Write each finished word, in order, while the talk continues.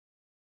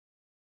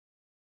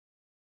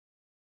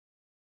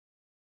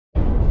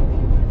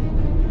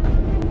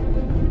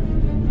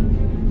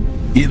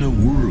In a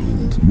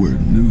world where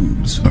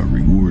noobs are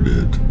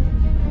rewarded.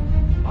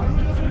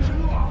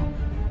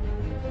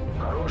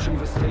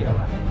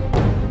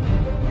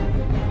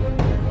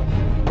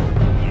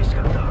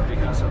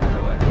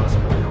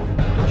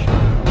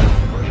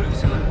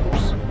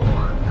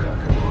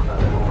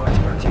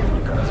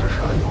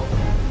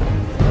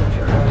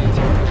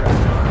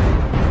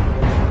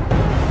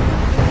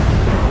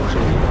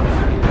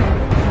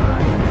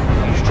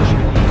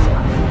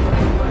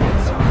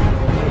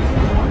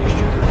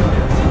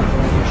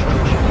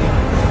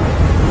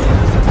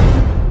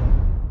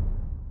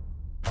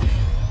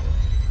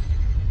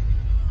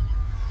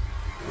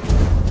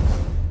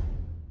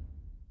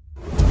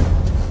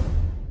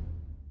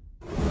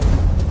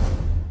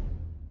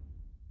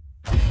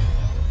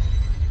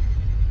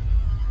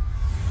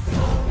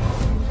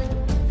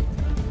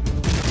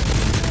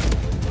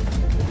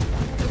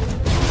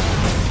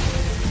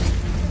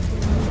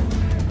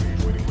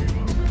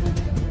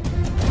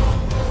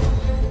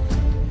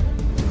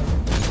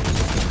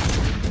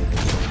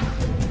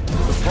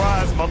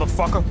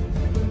 Motherfucker.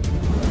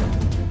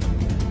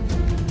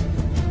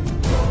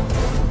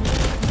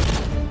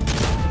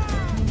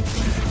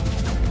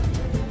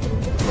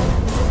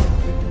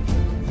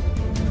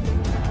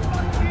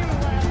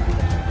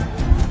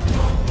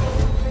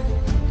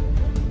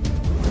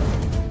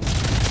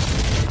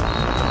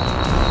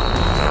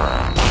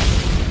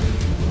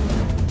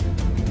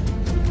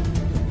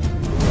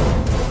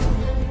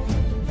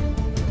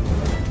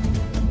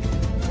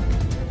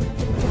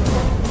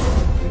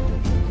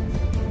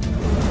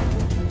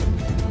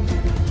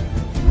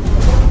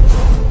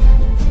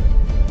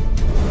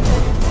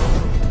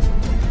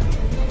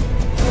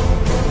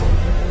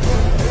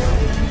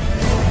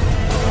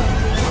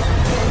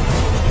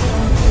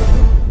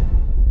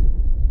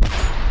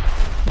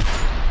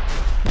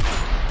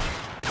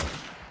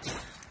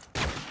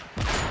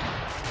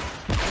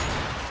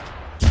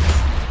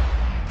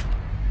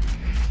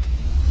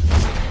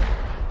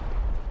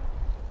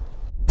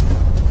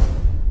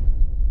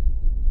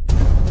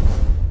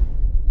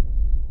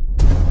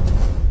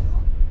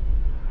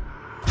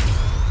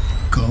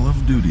 Call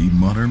of Duty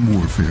Modern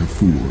Warfare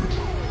 4.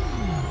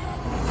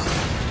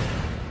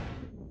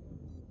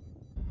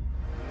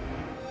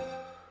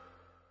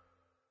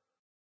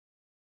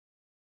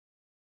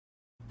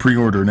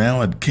 Pre-order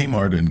now at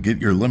Kmart and get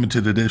your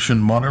limited edition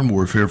Modern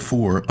Warfare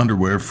 4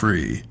 underwear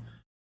free.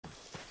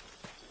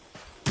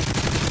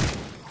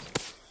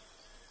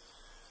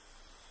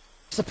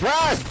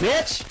 Surprise,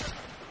 bitch!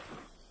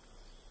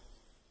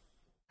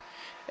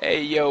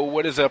 Hey yo,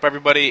 what is up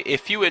everybody?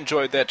 If you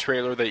enjoyed that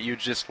trailer that you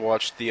just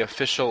watched, the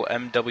official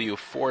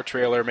MW4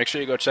 trailer, make sure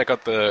you go check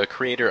out the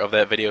creator of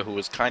that video who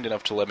was kind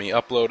enough to let me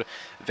upload,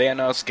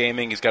 Vanos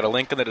Gaming. He's got a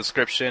link in the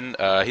description.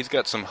 He's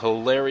got some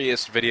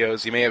hilarious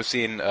videos. You may have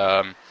seen,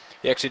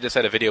 he actually just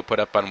had a video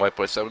put up on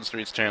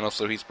Whiteboy7Street's channel,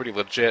 so he's pretty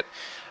legit.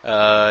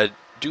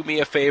 Do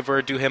me a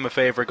favor, do him a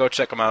favor, go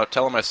check him out,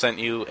 tell him I sent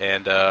you,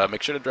 and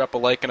make sure to drop a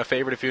like and a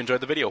favorite if you enjoyed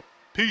the video.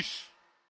 Peace!